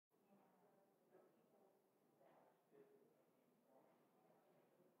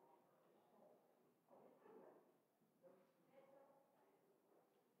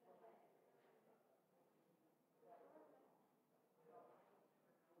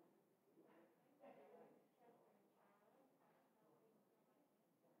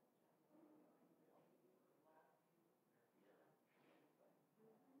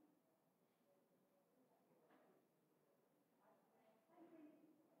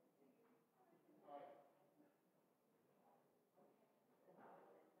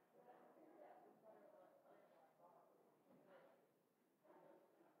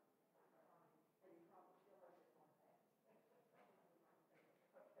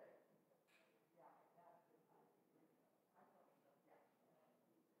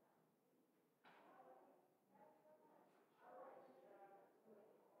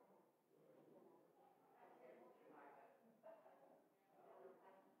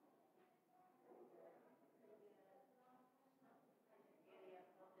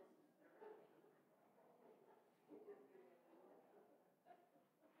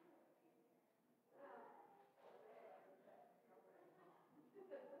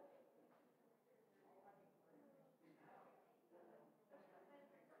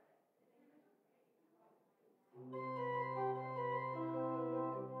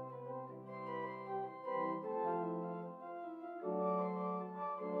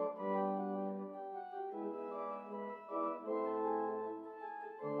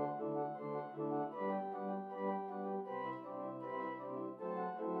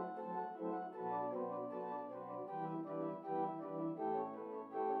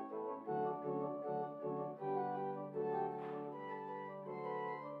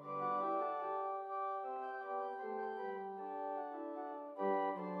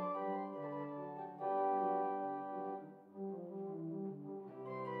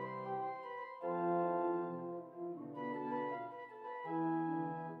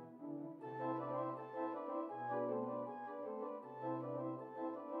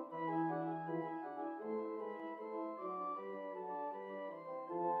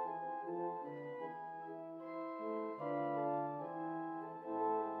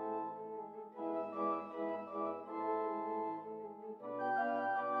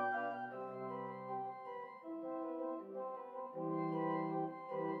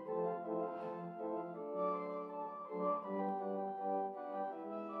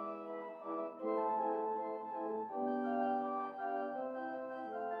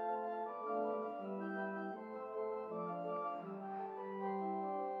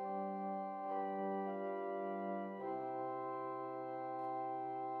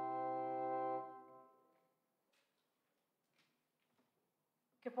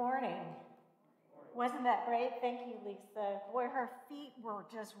Good morning. Wasn't that great? Thank you, Lisa. Boy, her feet were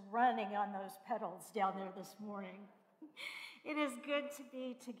just running on those pedals down there this morning. It is good to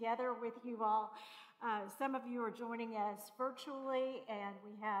be together with you all. Some of you are joining us virtually, and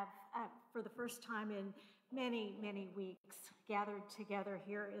we have, for the first time in many, many weeks, gathered together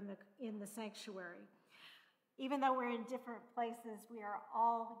here in the sanctuary. Even though we're in different places, we are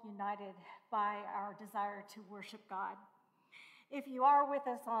all united by our desire to worship God. If you are with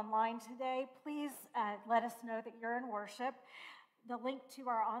us online today, please let us know that you're in worship. The link to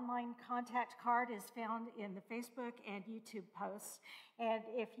our online contact card is found in the Facebook and YouTube posts. And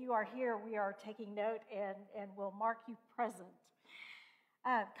if you are here, we are taking note and will mark you present.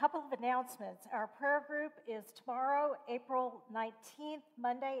 A couple of announcements. Our prayer group is tomorrow, April 19th,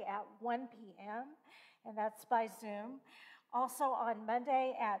 Monday at 1 p.m., and that's by Zoom. Also on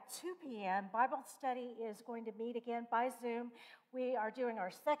Monday at 2 p.m., Bible study is going to meet again by Zoom. We are doing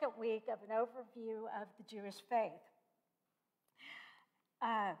our second week of an overview of the Jewish faith.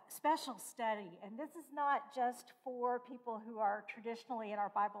 Special study, and this is not just for people who are traditionally in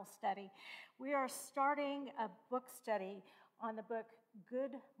our Bible study. We are starting a book study on the book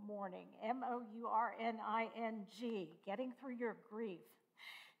Good Morning, M-O-U-R-N-I-N-G, Getting Through Your Grief.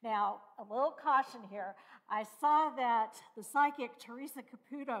 Now, a little caution here. I saw that the psychic Teresa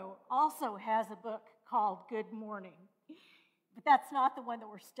Caputo also has a book called Good Morning, but that's not the one that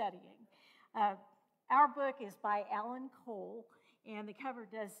we're studying. Our book is by Alan Cole, and the cover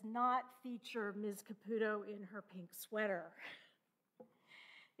does not feature Ms. Caputo in her pink sweater.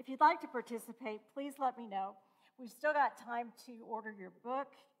 If you'd like to participate, please let me know. We've still got time to order your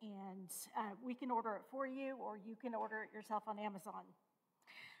book, and we can order it for you, or you can order it yourself on Amazon.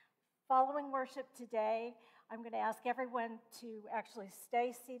 Following worship today, I'm going to ask everyone to actually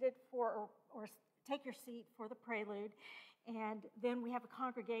stay seated or take your seat for the prelude, and then we have a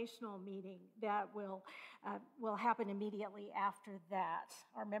congregational meeting that will happen immediately after that.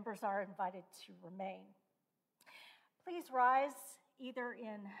 Our members are invited to remain. Please rise either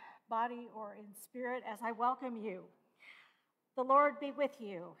in body or in spirit as I welcome you. The Lord be with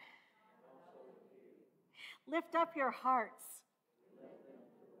you. Lift up your hearts.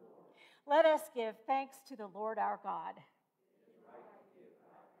 Let us give thanks to the Lord our God.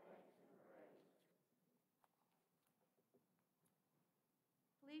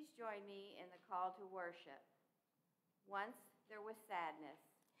 Please join me in the call to worship. Once there was sadness.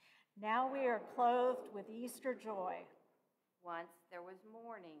 Now we are clothed with Easter joy. Once there was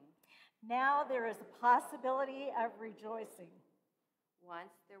mourning. Now there is a possibility of rejoicing.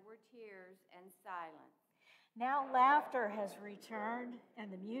 Once there were tears and silence. Now laughter has returned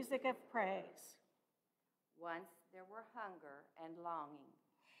and the music of praise. Once there were hunger and longing.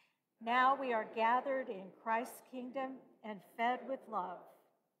 Now we are gathered in Christ's kingdom and fed with love.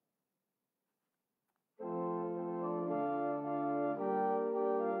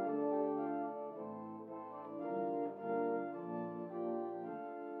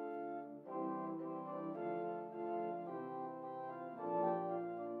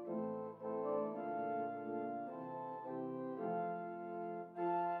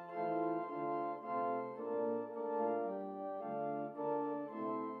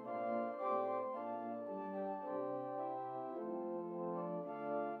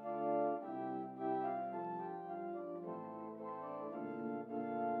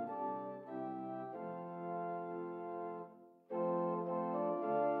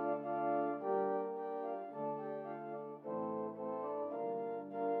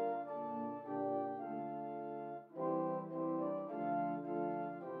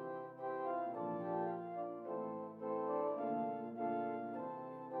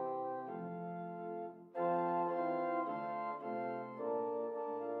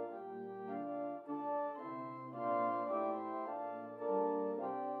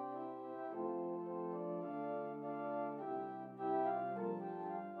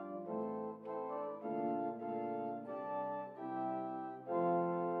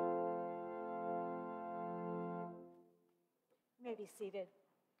 Be seated.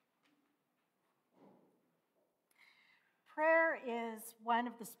 Prayer is one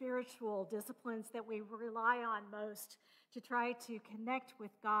of the spiritual disciplines that we rely on most to try to connect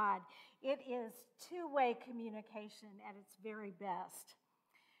with God. It is two-way communication at its very best.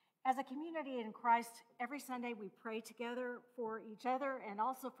 As a community in Christ, every Sunday we pray together for each other and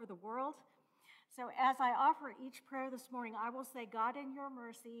also for the world. So as I offer each prayer this morning, I will say, God, in your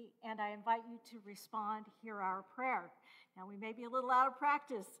mercy, and I invite you to respond, hear our prayer. Now, we may be a little out of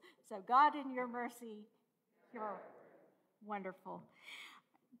practice, so God, in your mercy, hear our wonderful.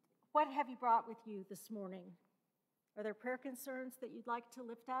 What have you brought with you this morning? Are there prayer concerns that you'd like to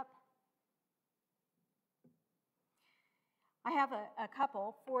lift up? I have a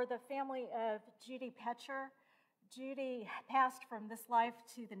couple. For the family of Judy Petcher, Judy passed from this life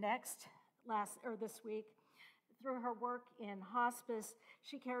to the next this week. Through her work in hospice,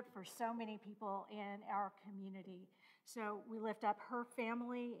 she cared for so many people in our community. So we lift up her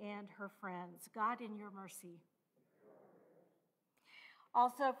family and her friends. God, in your mercy.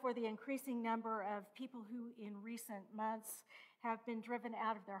 Also, for the increasing number of people who in recent months have been driven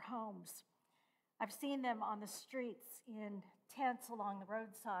out of their homes. I've seen them on the streets, in tents along the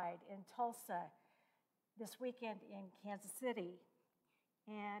roadside, in Tulsa, this weekend in Kansas City,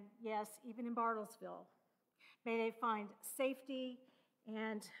 and yes, even in Bartlesville. May they find safety,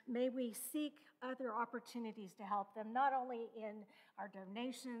 and may we seek other opportunities to help them, not only in our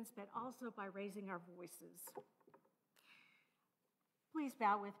donations, but also by raising our voices. Please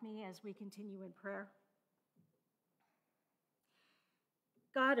bow with me as we continue in prayer.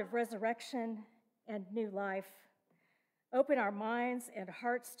 God of resurrection and new life, open our minds and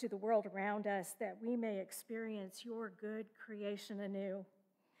hearts to the world around us that we may experience your good creation anew.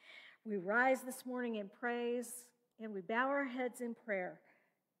 We rise this morning in praise and we bow our heads in prayer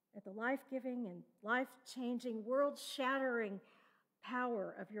at the life-giving and life-changing, world-shattering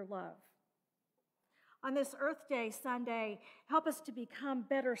power of your love. On this Earth Day Sunday, help us to become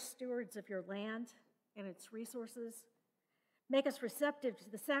better stewards of your land and its resources. Make us receptive to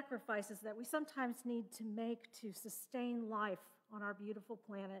the sacrifices that we sometimes need to make to sustain life on our beautiful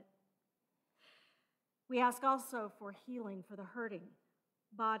planet. We ask also for healing for the hurting,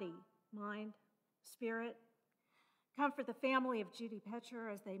 body, mind, spirit. Comfort the family of Judy Petcher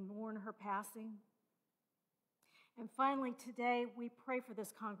as they mourn her passing. And finally, today, we pray for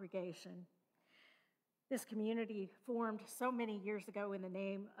this congregation. This community formed so many years ago in the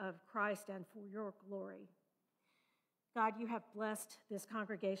name of Christ and for your glory. God, you have blessed this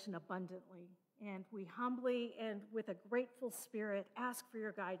congregation abundantly, and we humbly and with a grateful spirit ask for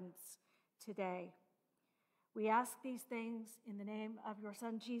your guidance today. We ask these things in the name of your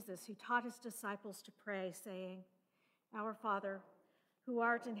Son, Jesus, who taught his disciples to pray, saying, Our Father, who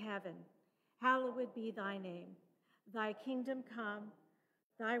art in heaven, hallowed be thy name. Thy kingdom come,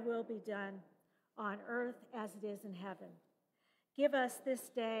 thy will be done, on earth as it is in heaven. Give us this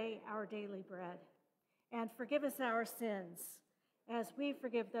day our daily bread, and forgive us our sins, as we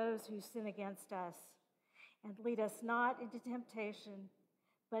forgive those who sin against us. And lead us not into temptation,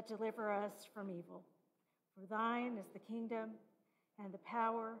 but deliver us from evil. For thine is the kingdom, and the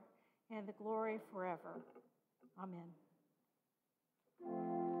power, and the glory forever. Amen.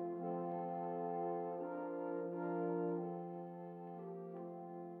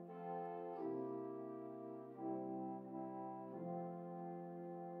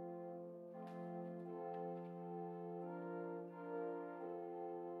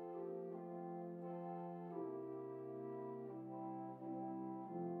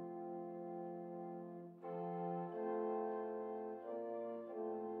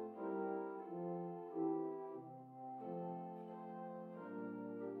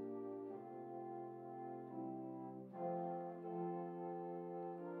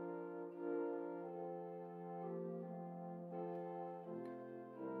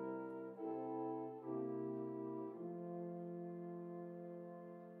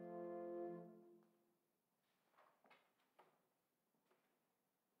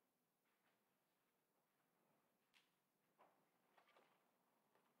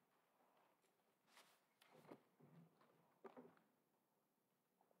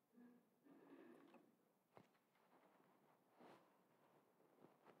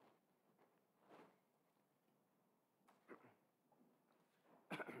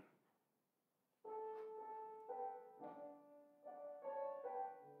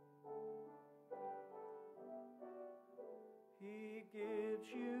 He gives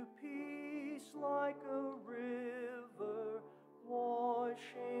you peace like a river,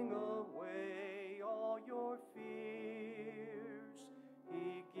 washing away all your fears.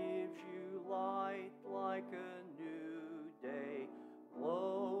 He gives you light like a new day,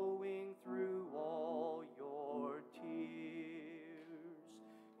 glowing through all your tears.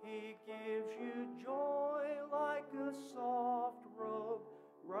 He gives you joy like a soft robe,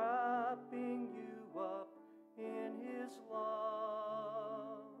 wrapping you up in his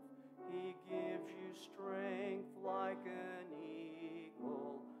love. He gives you strength like an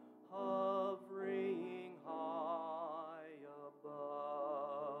eagle, hovering high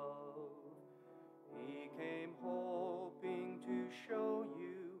above. He came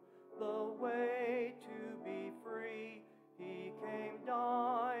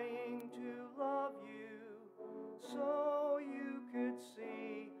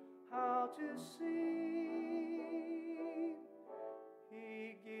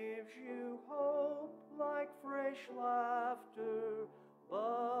you hope like fresh laughter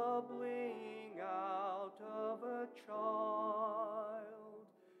bubbling out of a child.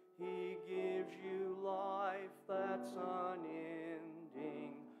 He gives you life that's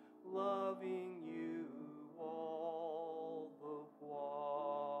unending, loving you all the while.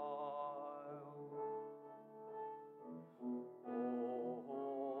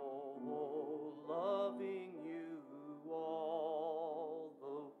 Oh, loving you all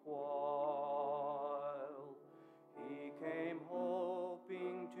the while. He came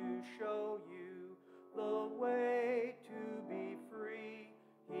hoping to show you the way to be free.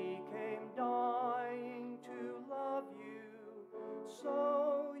 He came dying to love you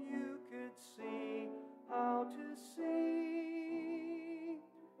so you could see how to see.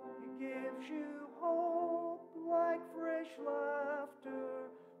 He gives you hope like fresh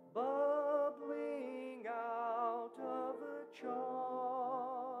laughter bubbling out of a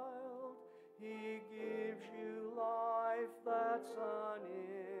child. He gives you life that's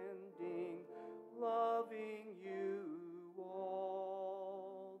unending, loving you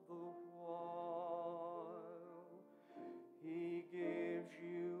all the while. He gives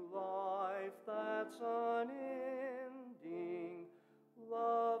you life that's unending,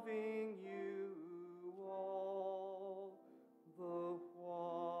 loving you all the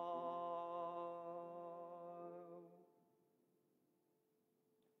while.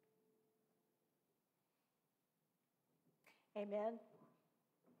 Amen.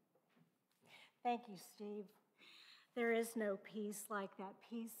 Thank you, Steve. There is no peace like that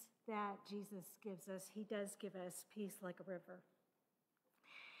peace that Jesus gives us. He does give us peace like a river.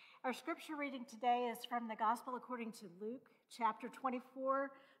 Our scripture reading today is from the Gospel according to Luke, chapter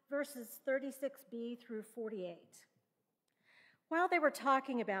 24, verses 36b through 48. While they were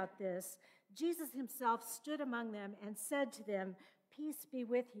talking about this, Jesus himself stood among them and said to them, "Peace be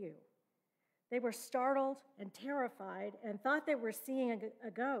with you." They were startled and terrified and thought they were seeing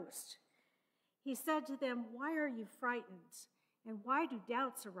a ghost. He said to them, "Why are you frightened? And why do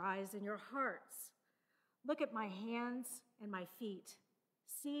doubts arise in your hearts? Look at my hands and my feet.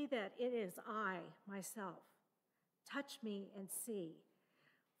 See that it is I, myself. Touch me and see.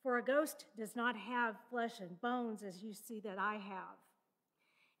 For a ghost does not have flesh and bones as you see that I have."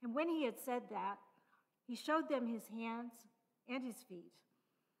 And when he had said that, he showed them his hands and his feet.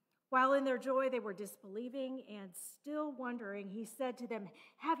 While in their joy they were disbelieving and still wondering, he said to them,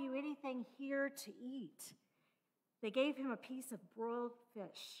 "Have you anything here to eat?" They gave him a piece of broiled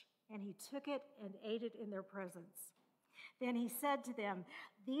fish, and he took it and ate it in their presence. Then he said to them,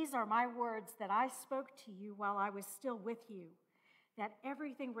 "These are my words that I spoke to you while I was still with you, that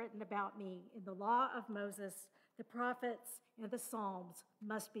everything written about me in the law of Moses, the prophets, and the Psalms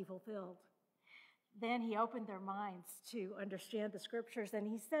must be fulfilled." Then he opened their minds to understand the scriptures, and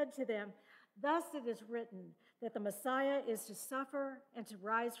he said to them, "Thus it is written that the Messiah is to suffer and to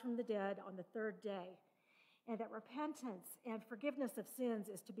rise from the dead on the third day, and that repentance and forgiveness of sins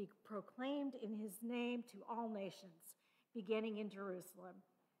is to be proclaimed in his name to all nations, beginning in Jerusalem.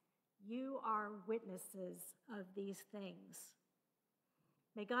 You are witnesses of these things."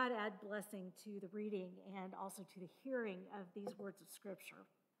 May God add blessing to the reading and also to the hearing of these words of Scripture.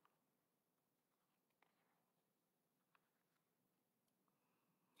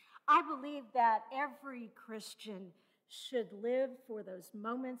 I believe that every Christian should live for those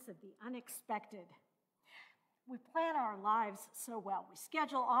moments of the unexpected. We plan our lives so well. We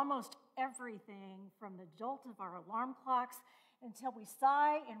schedule almost everything from the jolt of our alarm clocks until we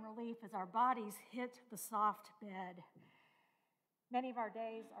sigh in relief as our bodies hit the soft bed. Many of our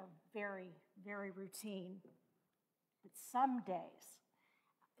days are very, very routine. But some days,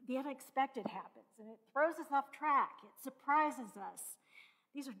 the unexpected happens and it throws us off track. It surprises us.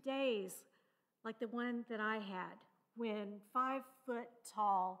 These are days like the one that I had when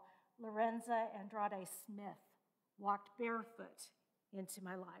 5-foot-tall Lorenz Andrade Smith walked barefoot into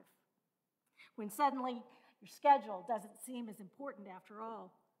my life. When suddenly your schedule doesn't seem as important after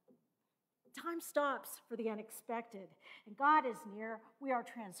all. Time stops for the unexpected, and God is near. We are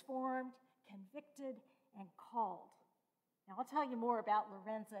transformed, convicted, and called. Now, I'll tell you more about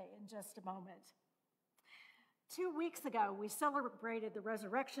Lorenz in just a moment. 2 weeks ago, we celebrated the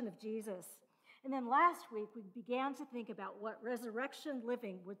resurrection of Jesus. And then last week, we began to think about what resurrection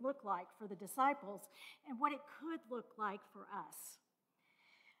living would look like for the disciples and what it could look like for us.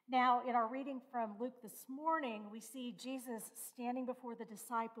 Now, in our reading from Luke this morning, we see Jesus standing before the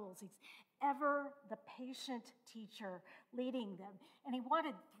disciples. He's ever the patient teacher leading them. And he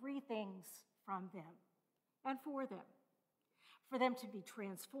wanted 3 things from them and for them. For them to be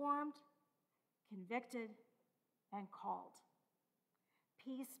transformed, convicted, and called.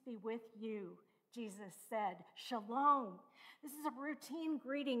 Peace be with you, Jesus said. Shalom. This is a routine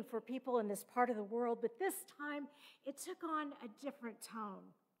greeting for people in this part of the world, but this time it took on a different tone.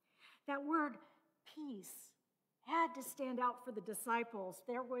 That word peace had to stand out for the disciples.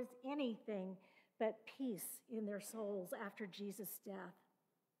 There was anything but peace in their souls after Jesus' death.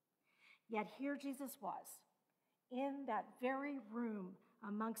 Yet here Jesus was, in that very room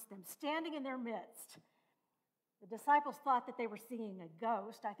amongst them, standing in their midst. The disciples thought that they were seeing a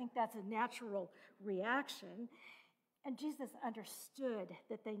ghost. I think that's a natural reaction. And Jesus understood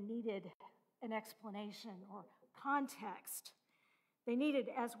that they needed an explanation or context. They needed,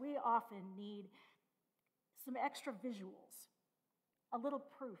 as we often need, some extra visuals, a little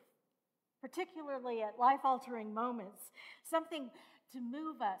proof, particularly at life-altering moments, something to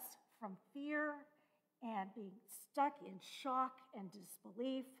move us from fear and being stuck in shock and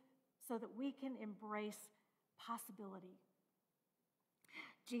disbelief so that we can embrace possibility.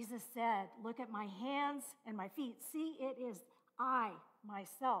 Jesus said, "Look at my hands and my feet. See, it is I,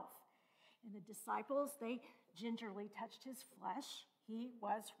 myself." And the disciples, they gingerly touched his flesh. He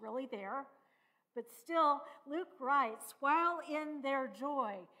was really there. But still, Luke writes, while in their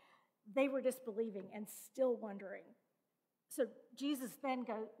joy, they were disbelieving and still wondering. So Jesus then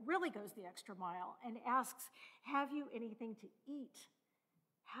really goes the extra mile and asks, "Have you anything to eat?"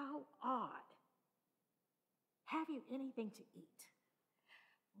 How odd. Have you anything to eat?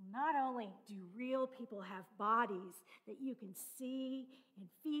 Not only do real people have bodies that you can see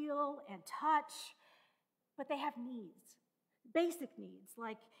and feel and touch, but they have needs, basic needs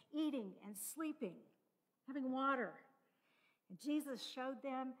like eating and sleeping, having water. And Jesus showed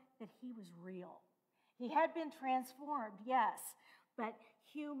them that he was real. He had been transformed, yes, but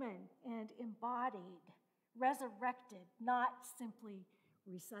human and embodied, resurrected, not simply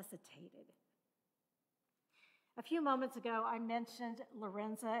resuscitated. A few moments ago, I mentioned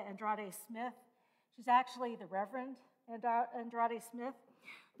Lorenz Andrade Smith. She's actually the Reverend Andrade Smith.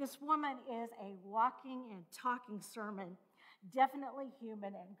 This woman is a walking and talking sermon, definitely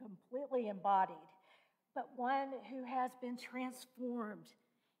human and completely embodied, but one who has been transformed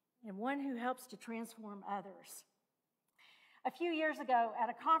and one who helps to transform others. A few years ago, at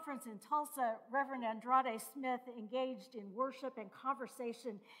a conference in Tulsa, Reverend Andrade Smith engaged in worship and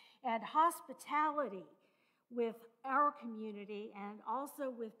conversation and hospitality with our community and also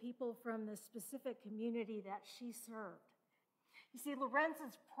with people from the specific community that she served. You see,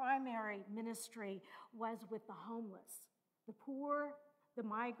 Lorenz's primary ministry was with the homeless, the poor, the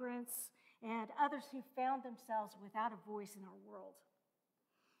migrants, and others who found themselves without a voice in our world.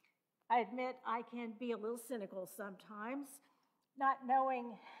 I admit I can be a little cynical sometimes. Not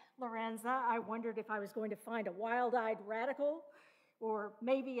knowing Lorenza, I wondered if I was going to find a wild-eyed radical or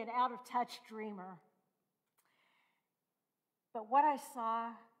maybe an out-of-touch dreamer. But what I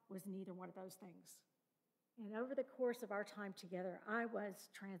saw was neither one of those things. And over the course of our time together, I was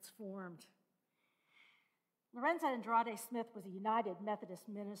transformed. Lorenz Andrade Smith was a United Methodist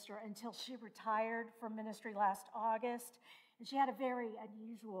minister until she retired from ministry last August, and she had a very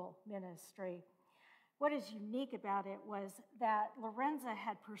unusual ministry. What is unique about it was that Lorenza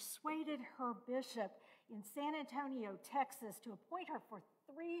had persuaded her bishop in San Antonio, Texas, to appoint her for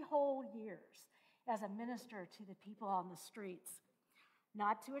 3 whole years as a minister to the people on the streets.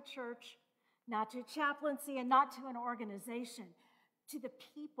 Not to a church, not to a chaplaincy, and not to an organization, to the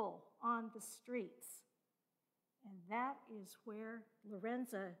people on the streets. And that is where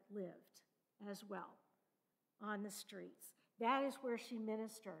Lorenza lived as well, on the streets. That is where she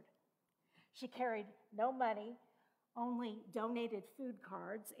ministered. She carried no money, only donated food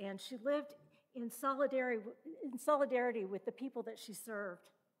cards, and she lived in solidarity with the people that she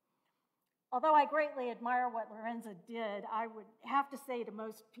served. Although I greatly admire what Lorenza did, I would have to say to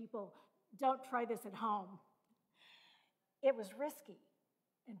most people, don't try this at home. It was risky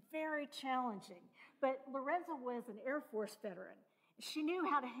and very challenging, but Lorenza was an Air Force veteran. She knew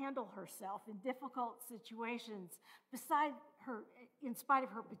how to handle herself in difficult situations in spite of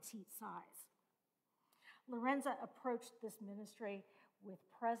her petite size. Lorenza approached this ministry with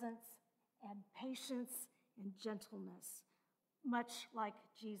presence and patience and gentleness, much like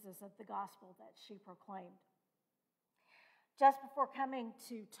Jesus of the gospel that she proclaimed. Just before coming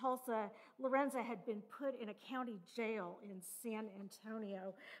to Tulsa, Lorenza had been put in a county jail in San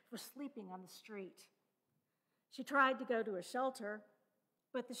Antonio for sleeping on the street. She tried to go to a shelter,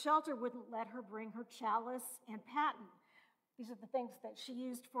 but the shelter wouldn't let her bring her chalice and paten. These are the things that she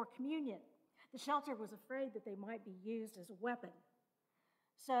used for communion. The shelter was afraid that they might be used as a weapon.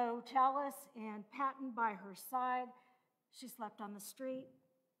 So chalice and paten by her side, she slept on the street,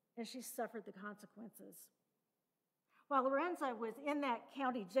 and she suffered the consequences. While Lorenza was in that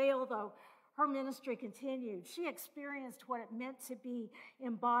county jail, though, her ministry continued. She experienced what it meant to be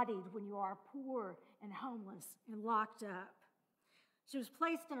embodied when you are poor and homeless and locked up. She was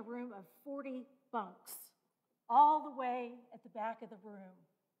placed in a room of 40 bunks, all the way at the back of the room.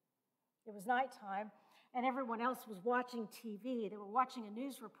 It was nighttime, and everyone else was watching TV. They were watching a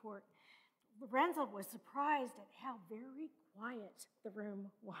news report. Lorenza was surprised at how very quiet the room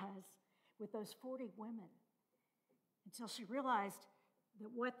was with those 40 women, until she realized that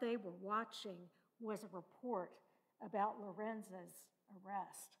what they were watching was a report about Lorenza's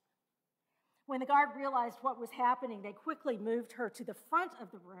arrest. When the guard realized what was happening, they quickly moved her to the front of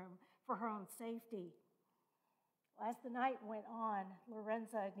the room for her own safety. As the night went on,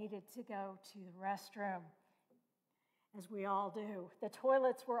 Lorenza needed to go to the restroom, as we all do. The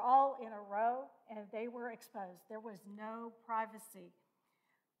toilets were all in a row, and they were exposed. There was no privacy.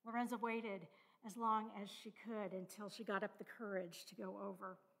 Lorenza waited as long as she could until she got up the courage to go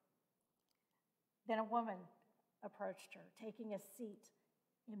over. Then a woman approached her, taking a seat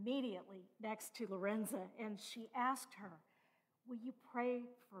immediately next to Lorenza, and she asked her, "Will you pray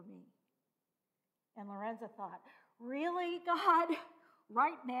for me?" And Lorenza thought, "Really, God?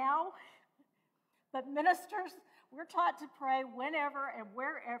 Right now?" But ministers, we're taught to pray whenever and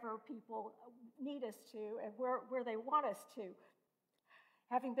wherever people need us to and where they want us to.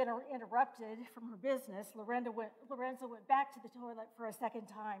 Having been interrupted from her business, Lorenza went back to the toilet for a second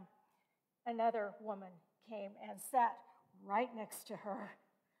time. Another woman came and sat right next to her.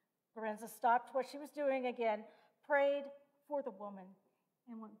 Lorenza stopped what she was doing again, prayed for the woman,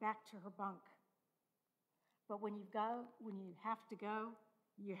 and went back to her bunk. But when you have to go,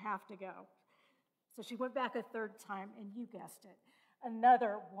 you have to go. So she went back a third time, and you guessed it.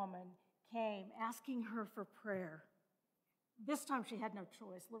 Another woman came asking her for prayer. This time she had no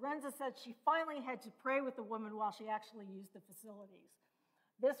choice. Lorenza said she finally had to pray with the woman while she actually used the facilities.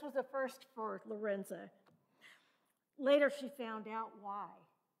 This was a first for Lorenza. Later she found out why.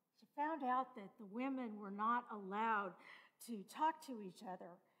 She found out that the women were not allowed to talk to each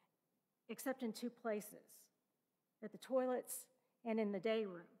other except in two places, at the toilets and in the day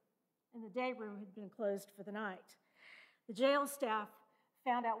room. And the day room had been closed for the night. The jail staff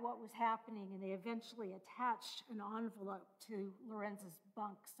found out what was happening, and they eventually attached an envelope to Lorenza's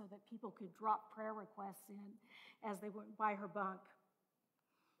bunk so that people could drop prayer requests in as they went by her bunk.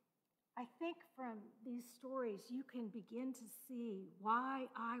 I think from these stories you can begin to see why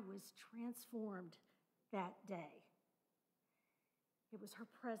I was transformed that day. It was her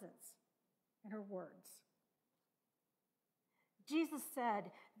presence and her words. Jesus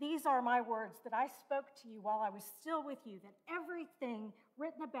said, "These are my words that I spoke to you while I was still with you, that everything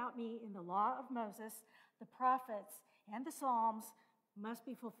written about me in the law of Moses, the prophets, and the Psalms must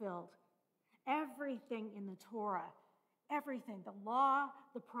be fulfilled." Everything in the Torah, everything, the law,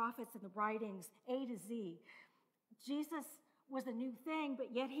 the prophets, and the writings, A to Z. Jesus was a new thing,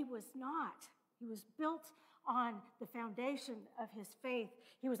 but yet he was not. He was built on the foundation of his faith.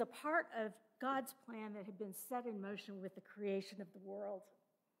 He was a part of God's plan that had been set in motion with the creation of the world.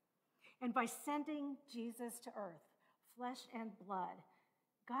 And by sending Jesus to earth, flesh and blood,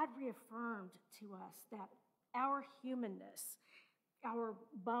 God reaffirmed to us that our humanness, our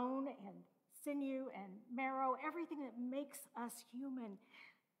bone and sinew and marrow, everything that makes us human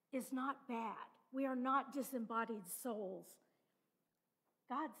is not bad. We are not disembodied souls.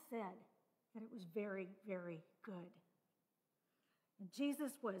 God said that it was very, very good. And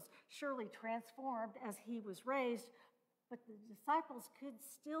Jesus was surely transformed as he was raised, but the disciples could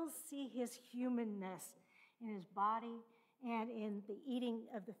still see his humanness in his body and in the eating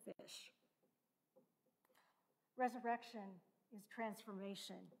of the fish. Resurrection is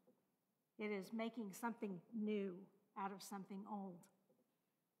transformation. It is making something new out of something old.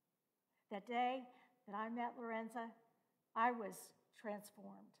 That day that I met Lorenza, I was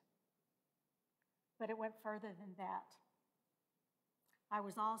transformed. But it went further than that. I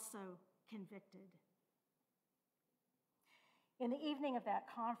was also convicted. In the evening of that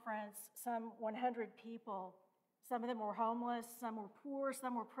conference, some 100 people, some of them were homeless, some were poor,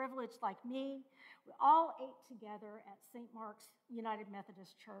 some were privileged like me, we all ate together at St. Mark's United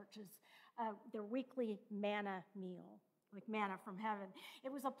Methodist Church's their weekly manna meal, like manna from heaven.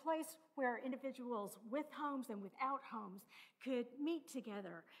 It was a place where individuals with homes and without homes could meet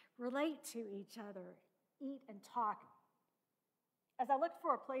together, relate to each other, eat and talk. As I looked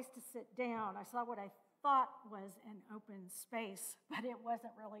for a place to sit down, I saw what I thought was an open space, but it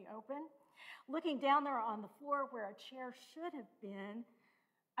wasn't really open. Looking down there on the floor where a chair should have been,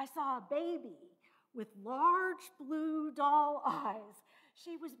 I saw a baby with large blue doll eyes.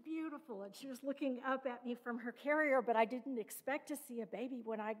 She was beautiful, and she was looking up at me from her carrier, but I didn't expect to see a baby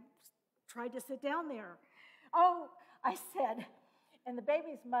when I tried to sit down there. Oh, I said, and the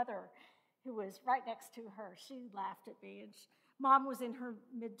baby's mother, who was right next to her, she laughed at me, and Mom was in her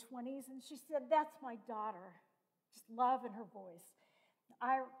mid-20s, and she said, "That's my daughter." Just love in her voice.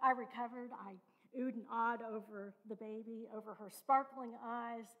 I recovered. I oohed and awed over the baby, over her sparkling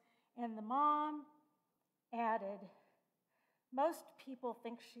eyes, and the mom added, "Most people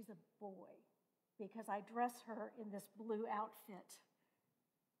think she's a boy because I dress her in this blue outfit,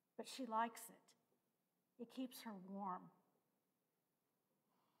 but she likes it. It keeps her warm."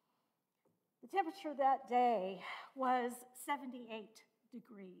 The temperature that day was 78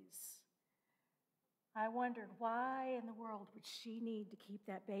 degrees. I wondered, why in the world would she need to keep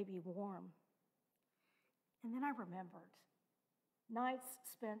that baby warm? And then I remembered, nights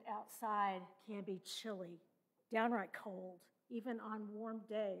spent outside can be chilly, downright cold, even on warm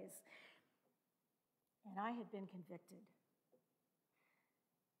days. And I had been convicted.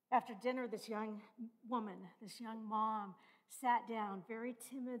 After dinner, this young woman, this young mom, sat down very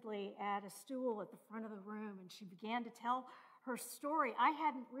timidly at a stool at the front of the room, and she began to tell her story. I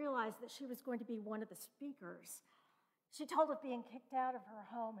hadn't realized that she was going to be one of the speakers. She told of being kicked out of her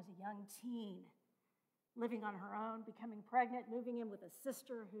home as a young teen, living on her own, becoming pregnant, moving in with a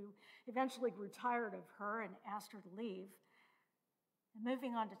sister who eventually grew tired of her and asked her to leave. And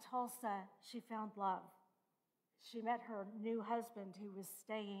moving on to Tulsa, she found love. She met her new husband, who was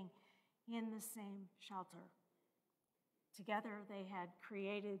staying in the same shelter. Together, they had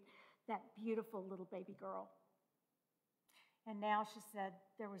created that beautiful little baby girl. And now, she said,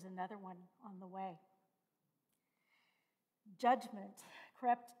 there was another one on the way. Judgment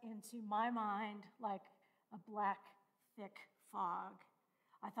crept into my mind like a black, thick fog.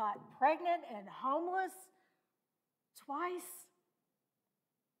 I thought, pregnant and homeless twice?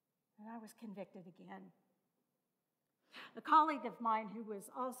 And I was convicted again. A colleague of mine who was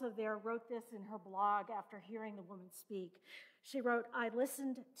also there wrote this in her blog after hearing the woman speak. She wrote, "I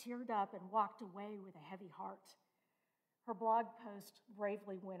listened, teared up, and walked away with a heavy heart." Her blog post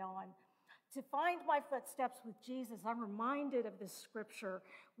bravely went on, "To find my footsteps with Jesus, I'm reminded of this scripture.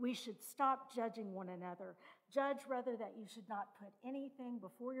 We should stop judging one another. Judge rather that you should not put anything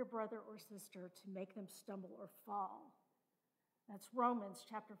before your brother or sister to make them stumble or fall." That's Romans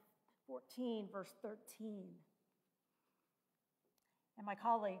chapter 14, verse 13. And my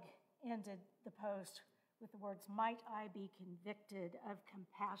colleague ended the post with the words, "Might I be convicted of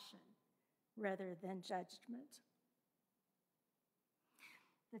compassion rather than judgment."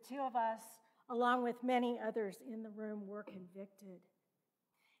 The two of us, along with many others in the room, were convicted.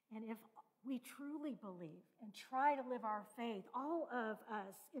 And if we truly believe and try to live our faith, all of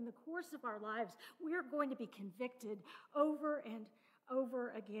us, in the course of our lives, we're going to be convicted over and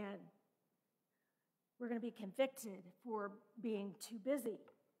over again. We're going to be convicted for being too busy,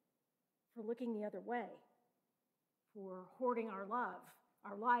 for looking the other way, for hoarding our love,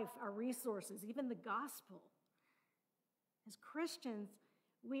 our life, our resources, even the gospel. As Christians,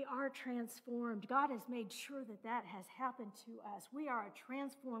 we are transformed. God has made sure that that has happened to us. We are a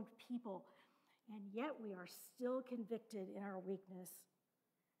transformed people, and yet we are still convicted in our weakness.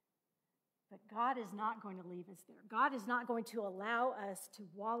 But God is not going to leave us there. God is not going to allow us to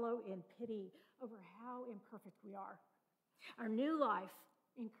wallow in pity over how imperfect we are. Our new life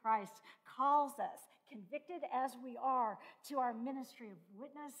in Christ calls us, convicted as we are, to our ministry of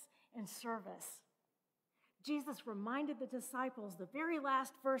witness and service. Jesus reminded the disciples, the very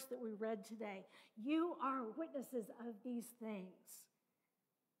last verse that we read today, "You are witnesses of these things."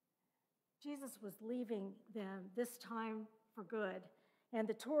 Jesus was leaving them this time for good, and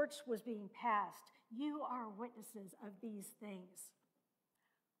the torch was being passed. You are witnesses of these things.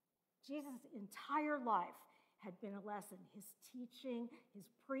 Jesus' entire life had been a lesson. His teaching, his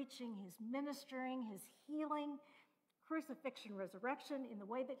preaching, his ministering, his healing, crucifixion, resurrection, in the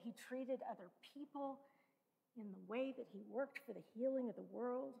way that he treated other people, in the way that he worked for the healing of the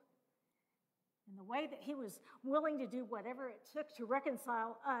world, in the way that he was willing to do whatever it took to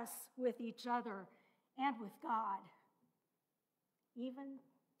reconcile us with each other and with God, even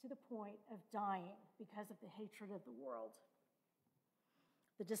to the point of dying because of the hatred of the world.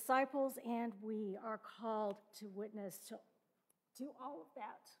 The disciples and we are called to witness to all of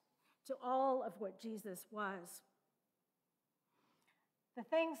that, to all of what Jesus was. The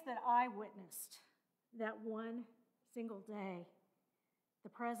things that I witnessed that one single day, the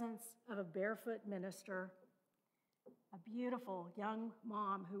presence of a barefoot minister, a beautiful young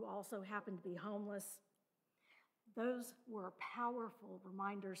mom who also happened to be homeless, those were powerful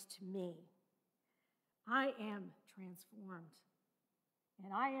reminders to me. I am transformed,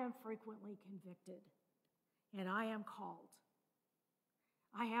 and I am frequently convicted, and I am called.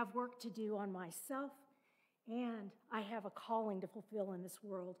 I have work to do on myself, and I have a calling to fulfill in this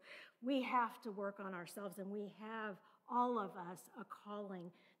world. We have to work on ourselves, and we have, all of us, a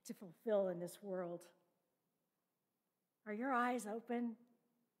calling to fulfill in this world. Are your eyes open?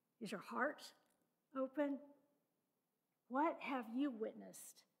 Is your heart open? What have you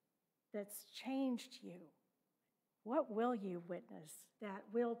witnessed that's changed you? What will you witness that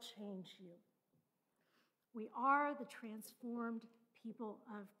will change you? We are the transformed people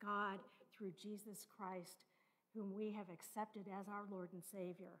of God through Jesus Christ, whom we have accepted as our Lord and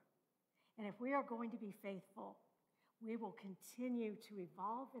Savior. And if we are going to be faithful, we will continue to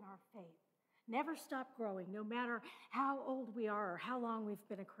evolve in our faith. Never stop growing, no matter how old we are or how long we've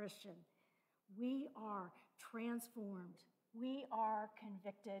been a Christian. We are transformed, we are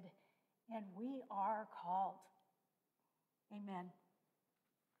convicted, and we are called. Amen.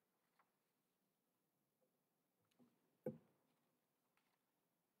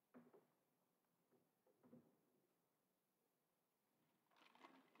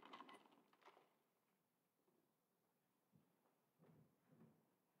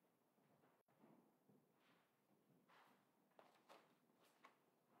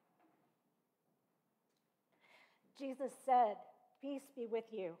 Jesus said, "Peace be with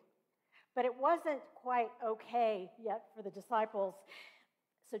you." But it wasn't quite okay yet for the disciples.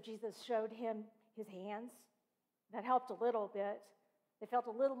 So Jesus showed him his hands. That helped a little bit. They felt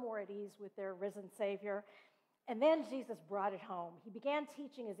a little more at ease with their risen Savior. And then Jesus brought it home. He began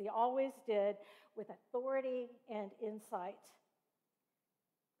teaching, as he always did, with authority and insight.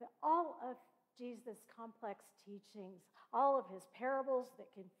 But all of Jesus' complex teachings, all of his parables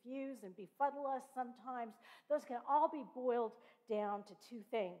that confuse and befuddle us sometimes, those can all be boiled down to two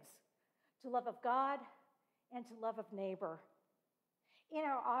things: to love of God and to love of neighbor. In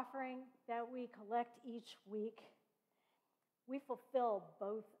our offering that we collect each week, we fulfill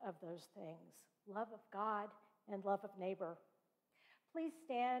both of those things: love of God and love of neighbor. Please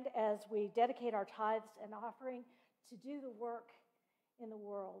stand as we dedicate our tithes and offering to do the work in the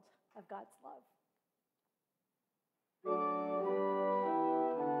world of God's love.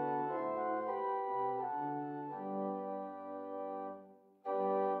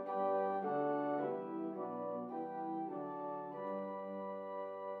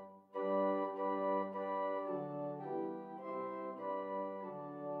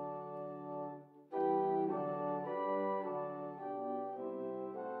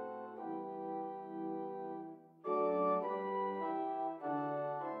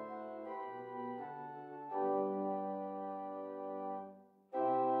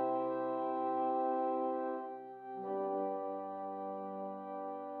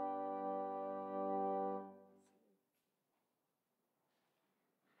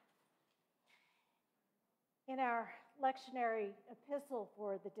 In our lectionary epistle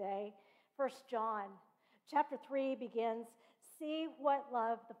for the day, 1 John, chapter 3 begins, "See what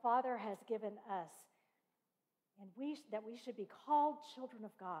love the Father has given us, and that we should be called children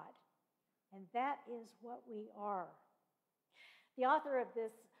of God." And that is what we are. The author of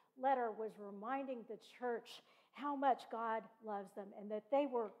this letter was reminding the church how much God loves them and that they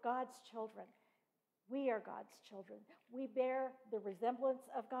were God's children. We are God's children. We bear the resemblance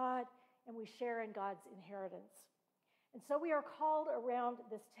of God, and we share in God's inheritance. And so we are called around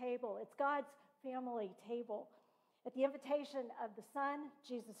this table. It's God's family table. At the invitation of the Son,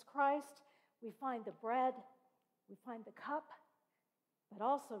 Jesus Christ, we find the bread, we find the cup, but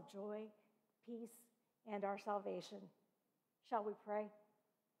also joy, peace, and our salvation. Shall we pray?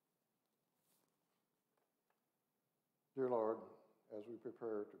 Dear Lord, as we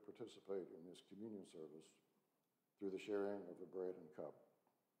prepare to participate in this communion service through the sharing of the bread and cup,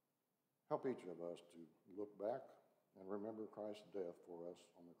 help each of us to look back and remember Christ's death for us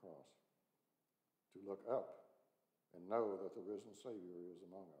on the cross, to look up and know that the risen Savior is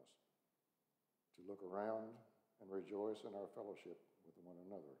among us, to look around and rejoice in our fellowship with one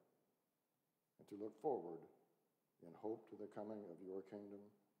another, and to look forward in hope to the coming of your kingdom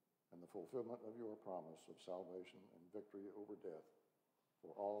and the fulfillment of your promise of salvation and victory over death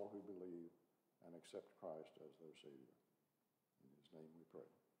for all who believe and accept Christ as their Savior. In his name we pray.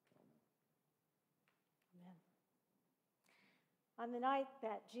 Amen. On the night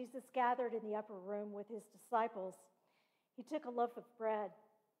that Jesus gathered in the upper room with his disciples, he took a loaf of bread.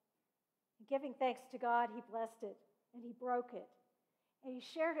 And giving thanks to God, he blessed it, and he broke it. And he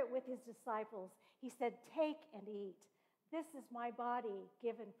shared it with his disciples. He said, "Take and eat. This is my body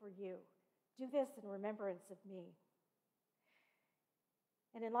given for you. Do this in remembrance of me."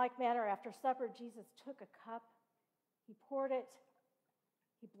 And in like manner, after supper, Jesus took a cup. He poured it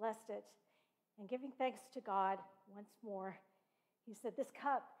He blessed it, and giving thanks to God once more, he said, "This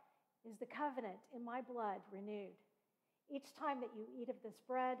cup is the covenant in my blood renewed. Each time that you eat of this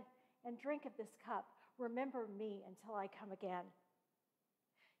bread and drink of this cup, remember me until I come again."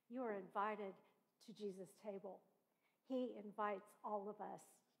 You are invited to Jesus' table. He invites all of us.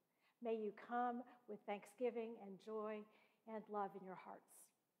 May you come with thanksgiving and joy and love in your hearts.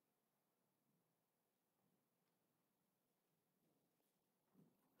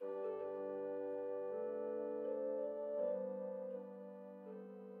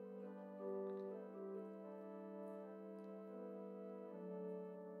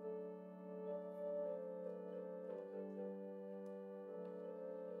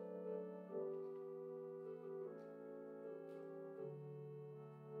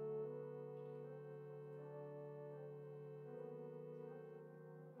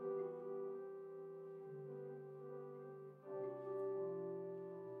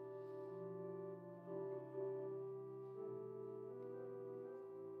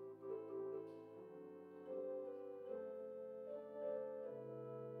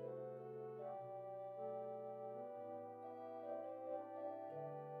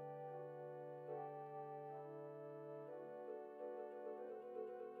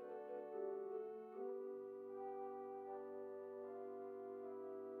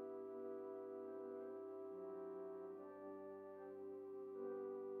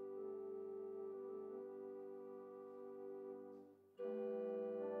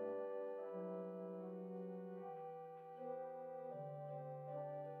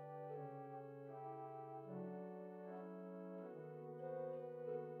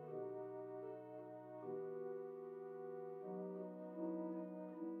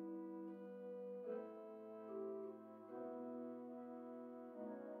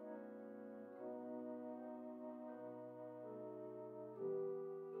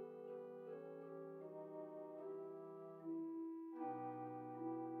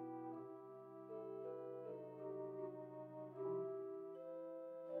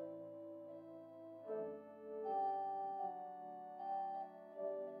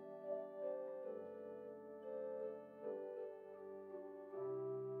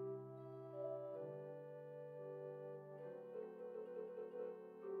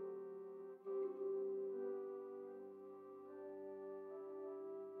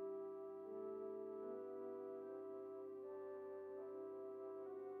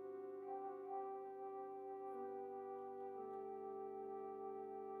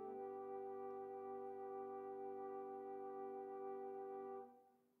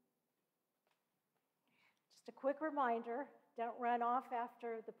 Just a quick reminder, don't run off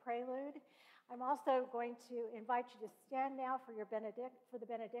after the prelude. I'm also going to invite you to stand now for the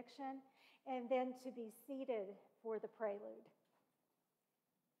benediction, and then to be seated for the prelude.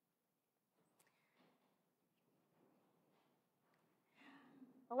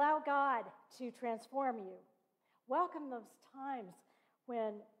 Allow God to transform you. Welcome those times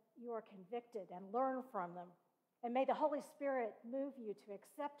when you are convicted and learn from them. And may the Holy Spirit move you to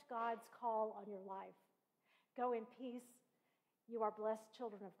accept God's call on your life. Go in peace. You are blessed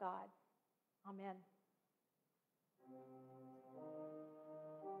children of God. Amen.